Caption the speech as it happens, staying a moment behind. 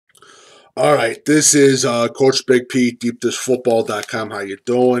All right, this is Coach Big Pete, deepdishfootball.com. How you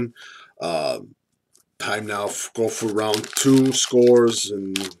doing? Uh, Time now, go for round two scores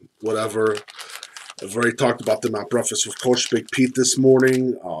and whatever. I've already talked about them at breakfast with Coach Big Pete this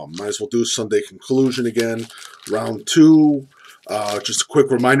morning. Might as well do Sunday conclusion again. Round two. Just a quick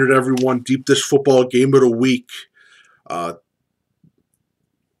reminder to everyone, Deep Dish Football Game of the Week uh,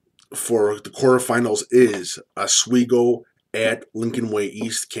 for the quarterfinals is Oswego at Lincoln Way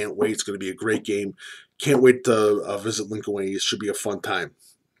East. Can't wait. It's going to be a great game. Can't wait to visit Lincoln Way East. Should be a fun time.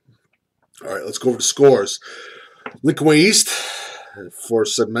 All right, let's go over the scores. Lincoln Way East, for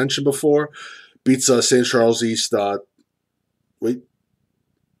said mentioned before, beats St. Charles East. Wait.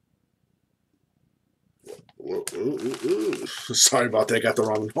 Sorry about that. I got the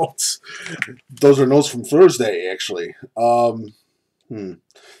wrong notes. Those are notes from Thursday, actually. There we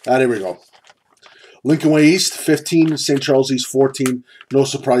go. Lincoln Way East, 15. St. Charles East, 14. No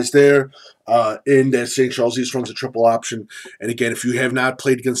surprise there. In that St. Charles East runs a triple option. And again, if you have not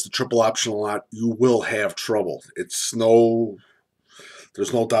played against the triple option a lot, you will have trouble. There's no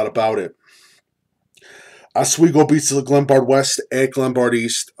doubt about it. Oswego beats the Glenbard West at Glenbard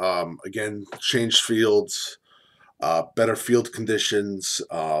East. Again, changed fields, better field conditions,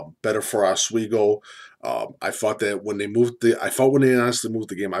 better for Oswego. I thought that when they honestly moved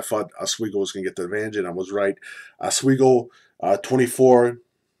the game, I thought Oswego was going to get the advantage, and I was right. Oswego 24,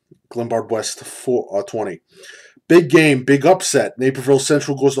 Glenbard West 20. Big game, big upset. Naperville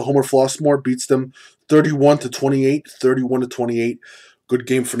Central goes to Homer Flossmoor, beats them 31-28, 31-28. Good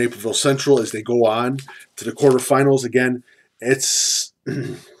game for Naperville Central as they go on to the quarterfinals. Again, it's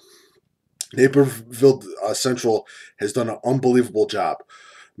Naperville Central has done an unbelievable job.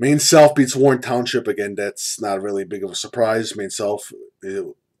 Maine South beats Warren Township. Again, that's not really big of a surprise. Maine South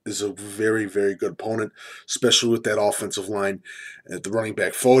is a very, very good opponent, especially with that offensive line, the running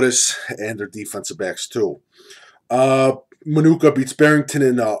back Fotis, and their defensive backs too. Minooka beats Barrington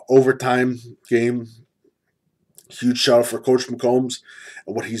in an overtime game. Huge shout out for Coach McCombs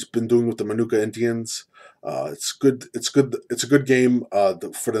and what he's been doing with the Minooka Indians. It's good. It's good. It's a good game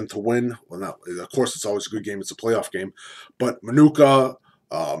for them to win. Well, not of course. It's always a good game. It's a playoff game, but Minooka,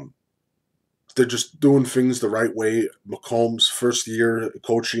 they're just doing things the right way. McCombs' first year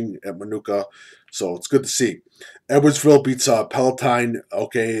coaching at Minooka, so it's good to see. Edwardsville beats Palatine.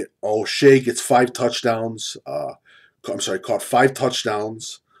 Okay, O'Shea gets 5 touchdowns. Caught 5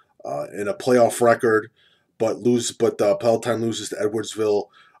 touchdowns in a playoff record. But Palatine loses to Edwardsville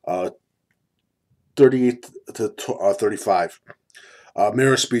 38-35.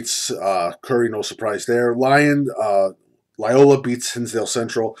 Marist beats Curry, no surprise there. Loyola beats Hinsdale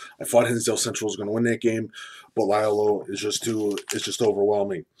Central. I thought Hinsdale Central was going to win that game, but Loyola is just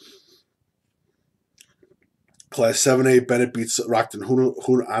overwhelming. Class 7A, Benet beats Rockton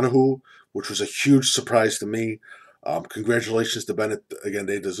Anahu, which was a huge surprise to me. Congratulations to Benet. Again,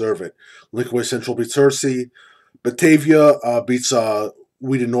 they deserve it. Lincoln Way Central beats Hersey. Batavia beats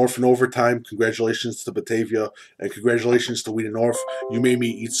Wheaton North in overtime. Congratulations to Batavia. And congratulations to Wheaton North. You made me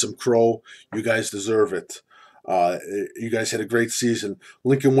eat some crow. You guys deserve it. You guys had a great season.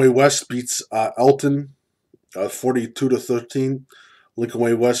 Lincoln Way West beats Elton 42-13. Lincoln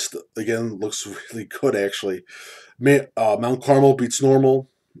Way West, again, looks really good, actually. Mount Carmel beats Normal.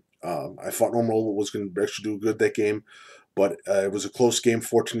 I thought Normal was going to actually do good that game, but it was a close game,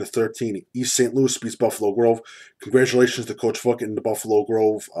 14-13. East St. Louis beats Buffalo Grove. Congratulations to Coach Fook and the Buffalo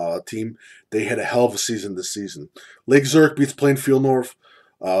Grove team. They had a hell of a season this season. Lake Zurich beats Plainfield North.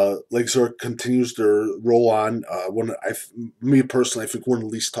 Lake Zurich continues to roll on. Me personally, I think one of the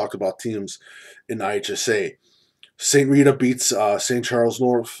least talked about teams in IHSA. St. Rita beats St. Charles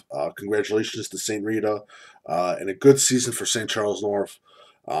North. Congratulations to St. Rita. And a good season for St. Charles North.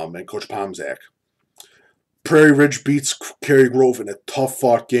 And Coach Pomzak. Prairie Ridge beats Cary Grove in a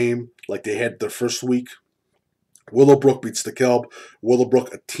tough-fought game like they had their first week. Willowbrook beats DeKalb.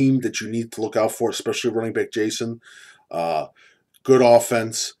 Willowbrook, a team that you need to look out for, especially running back Jason. Good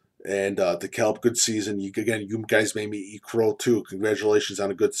offense, and DeKalb, good season. You guys made me eat crow, too. Congratulations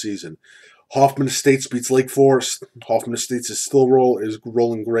on a good season. Hoffman Estates beats Lake Forest. Hoffman Estates is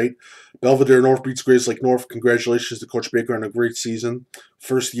rolling great. Belvedere North beats Grays Lake North. Congratulations to Coach Baker on a great season.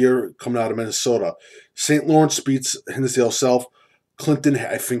 First year coming out of Minnesota. St. Lawrence beats Hinsdale South. Clinton,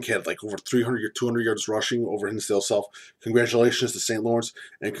 I think, had like over 300 or 200 yards rushing over Hinsdale South. Congratulations to St. Lawrence,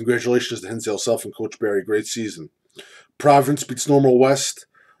 and congratulations to Hinsdale South and Coach Barry. Great season. Providence beats Normal West.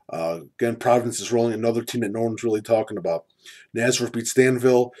 Again, Providence is rolling, another team that no one's really talking about. Nazareth beats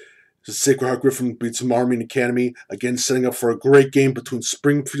Danville. Sacred Heart Griffin beats Marmion Academy. Again, setting up for a great game between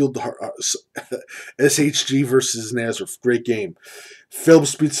Springfield SHG versus Nazareth. Great game.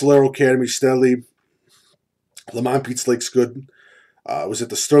 Phillips beats Solero Academy steadily. Lamont beats Lakes Good. Was it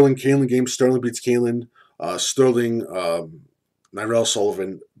the Sterling Kalen game? Sterling beats Kalen. Sterling, Nyrell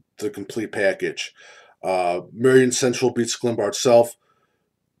Sullivan, the complete package. Marion Central beats Glenbard South.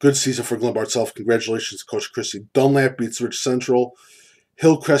 Good season for Glenbard South. Congratulations to Coach Christy. Dunlap beats Rich Central.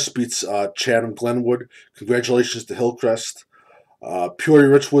 Hillcrest beats Chatham Glenwood. Congratulations to Hillcrest. Peoria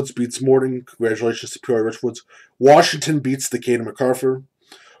Richwoods beats Morton. Congratulations to Peoria Richwoods. Washington beats Decatur MacArthur.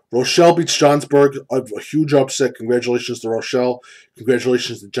 Rochelle beats Johnsburg. A huge upset. Congratulations to Rochelle.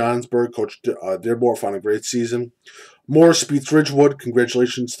 Congratulations to Johnsburg. Coach Dearborn on a great season. Morris beats Ridgewood.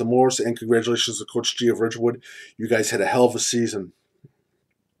 Congratulations to Morris, and congratulations to Coach G of Ridgewood. You guys had a hell of a season.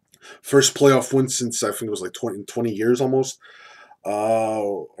 First playoff win since I think it was like 20 years almost.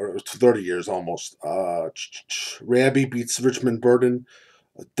 Or 30 years almost. Raby beats Richmond Burden.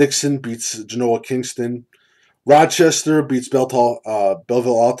 Dixon beats Genoa Kingston. Rochester beats Belleville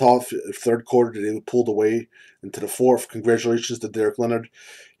Altough. Third quarter, they pulled away into the fourth. Congratulations to Derek Leonard.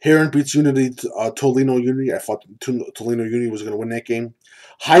 Heron beats Unity, Tolino Unity. I thought Tolino Unity was going to win that game.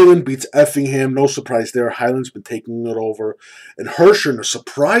 Highland beats Effingham. No surprise there. Highland's been taking it over. And Herscher, a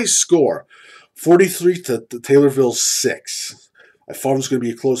surprise score, 43 to Taylorville 6. I thought it was going to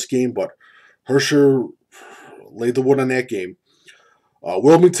be a close game, but Herscher laid the wood on that game.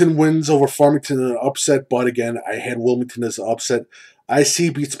 Wilmington wins over Farmington in an upset, but again, I had Wilmington as an upset.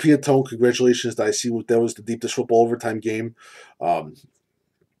 IC beats Piatone. Congratulations to IC. That was the deep dish football overtime game.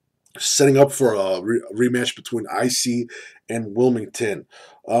 Setting up for a rematch between IC and Wilmington.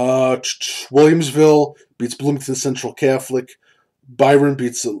 Williamsville beats Bloomington Central Catholic. Byron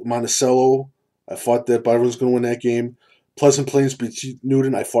beats Monticello. I thought that Byron was going to win that game. Pleasant Plains beats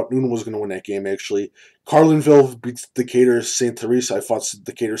Newton. I thought Newton was going to win that game, actually. Carlinville beats Decatur St. Teresa. I thought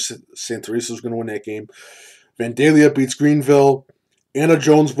Decatur St. Teresa was going to win that game. Vandalia beats Greenville. Anna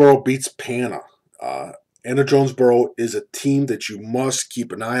Jonesboro beats Pana. Anna Jonesboro is a team that you must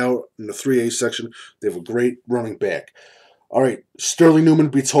keep an eye out in the 3A section. They have a great running back. All right, Sterling Newman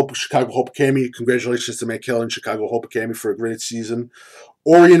beats Chicago Hope Academy. Congratulations to Matt Kelly and Chicago Hope Academy for a great season.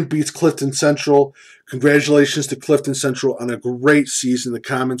 Orion beats Clifton Central. Congratulations to Clifton Central on a great season. The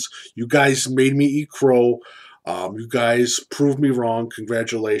comments, you guys made me eat crow. You guys proved me wrong.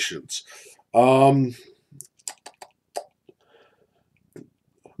 Congratulations. Merrill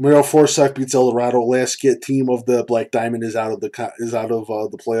Forsyth beats El Dorado. Last team of the Black Diamond is out of the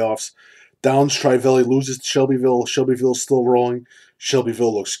playoffs. Downs Tri-Valley loses to Shelbyville. Shelbyville's still rolling.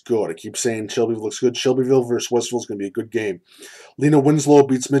 Shelbyville looks good. I keep saying Shelbyville looks good. Shelbyville versus Westville is going to be a good game. Lena Winslow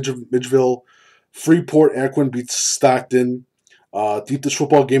beats Midgeville. Freeport Akron beats Stockton. Deep Dish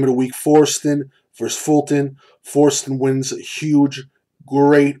football game of the week. Forreston versus Fulton. Forreston wins. Huge,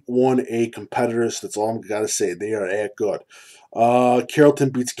 great 1A competitors. That's all I'm got to say. They are that good.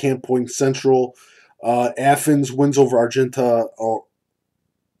 Carrollton beats Camp Point Central. Athens wins over Argenta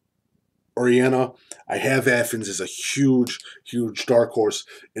Oriana. I have Athens as a huge, huge dark horse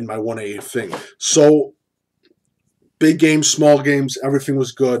in my 1A thing. So, big games, small games, everything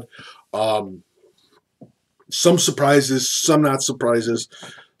was good. Some surprises, some not surprises.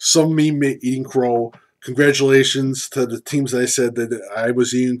 Some me eating crow. Congratulations to the teams that I said that I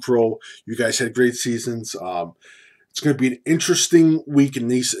was eating crow. You guys had great seasons. It's going to be an interesting week in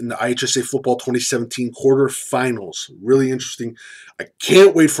the IHSA Football 2017 quarterfinals. Really interesting. I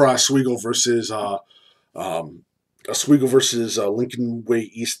can't wait for Oswego versus Lincoln Way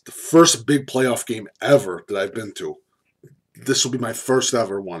East, the first big playoff game ever that I've been to. This will be my first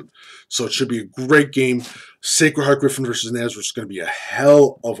ever one. So it should be a great game. Sacred Heart Griffin versus Nazareth is going to be a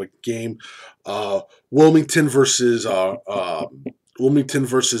hell of a game. Wilmington versus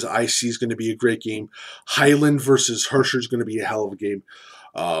IC is going to be a great game. Highland versus Herscher is going to be a hell of a game.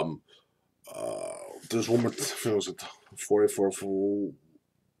 There's one more. Was it 44?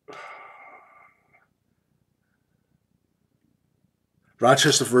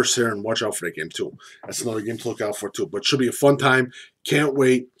 Rochester versus Heron. Watch out for that game too. That's another game to look out for too. But it should be a fun time. Can't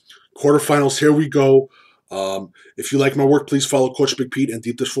wait. Quarterfinals. Here we go. If you like my work, please follow Coach Big Pete and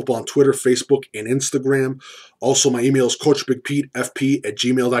Deep Dish Football on Twitter, Facebook, and Instagram. Also, my email is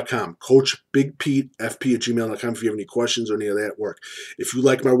coachbigpetefp@gmail.com. coachbigpetefp@gmail.com if you have any questions or any of that work. If you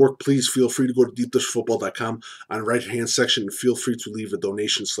like my work, please feel free to go to deepdishfootball.com on the right-hand section and feel free to leave a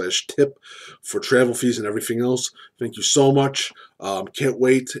donation/tip for travel fees and everything else. Thank you so much. Can't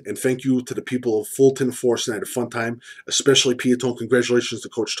wait. And thank you to the people of Fulton, Forreston. I had a fun time, especially Piatone. Congratulations to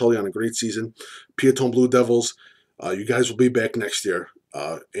Coach Tully on a great season. Piatone Blue Devils, you guys will be back next year.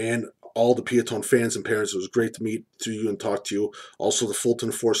 And all the Peatone fans and parents. It was great to meet to you and talk to you. Also, the Fulton,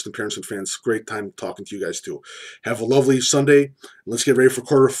 Forston parents and fans. Great time talking to you guys too. Have a lovely Sunday. Let's get ready for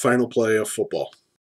quarterfinal play of football.